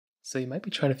So you might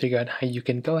be trying to figure out how you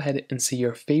can go ahead and see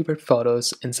your favorite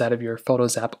photos inside of your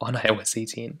Photos app on iOS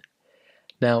 18.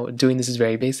 Now, doing this is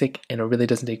very basic and it really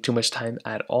doesn't take too much time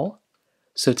at all.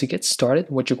 So to get started,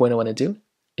 what you're going to want to do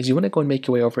is you want to go and make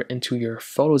your way over into your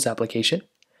Photos application,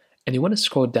 and you want to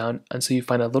scroll down until you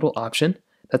find a little option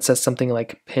that says something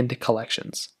like Pinned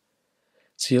Collections.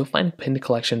 So you'll find Pinned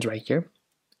Collections right here,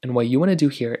 and what you want to do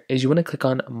here is you want to click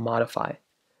on Modify.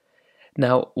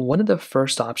 Now, one of the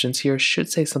first options here should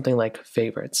say something like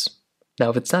Favorites. Now,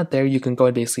 if it's not there, you can go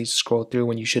and basically scroll through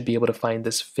and you should be able to find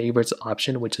this Favorites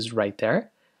option, which is right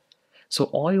there. So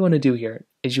all you want to do here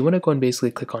is you want to go and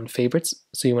basically click on Favorites.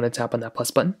 So you want to tap on that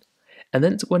plus button, and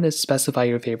then it's going to specify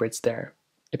your favorites there.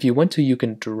 If you want to, you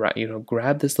can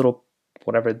grab this little,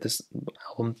 whatever this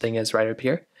album thing is right up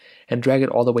here, and drag it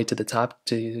all the way to the top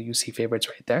till you see favorites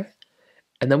right there.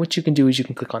 And then what you can do is you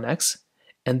can click on X,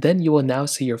 and then you will now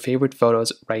see your favorite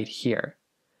photos right here.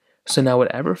 So now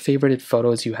whatever favorited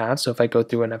photos you have, so if I go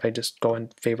through and if I just go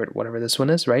and favorite whatever this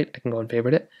one is, right, I can go and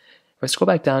favorite it. If I scroll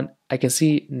back down, I can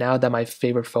see now that my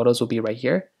favorite photos will be right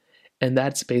here, and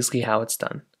that's basically how it's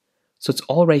done. So it's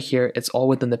all right here, it's all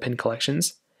within the pinned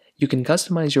collections. You can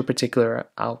customize your particular,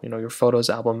 your photos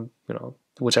album,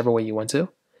 whichever way you want to,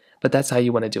 but that's how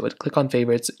you want to do it. Click on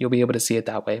favorites, you'll be able to see it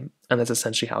that way, and that's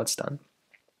essentially how it's done.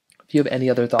 If you have any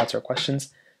other thoughts or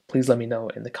questions, please let me know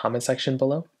in the comment section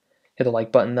below. Hit the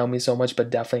like button, that would mean so much, but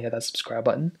definitely hit that subscribe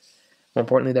button. More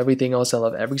importantly than everything else, I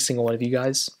love every single one of you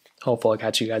guys. Hopefully I'll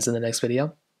catch you guys in the next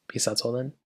video. Peace out till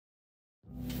then.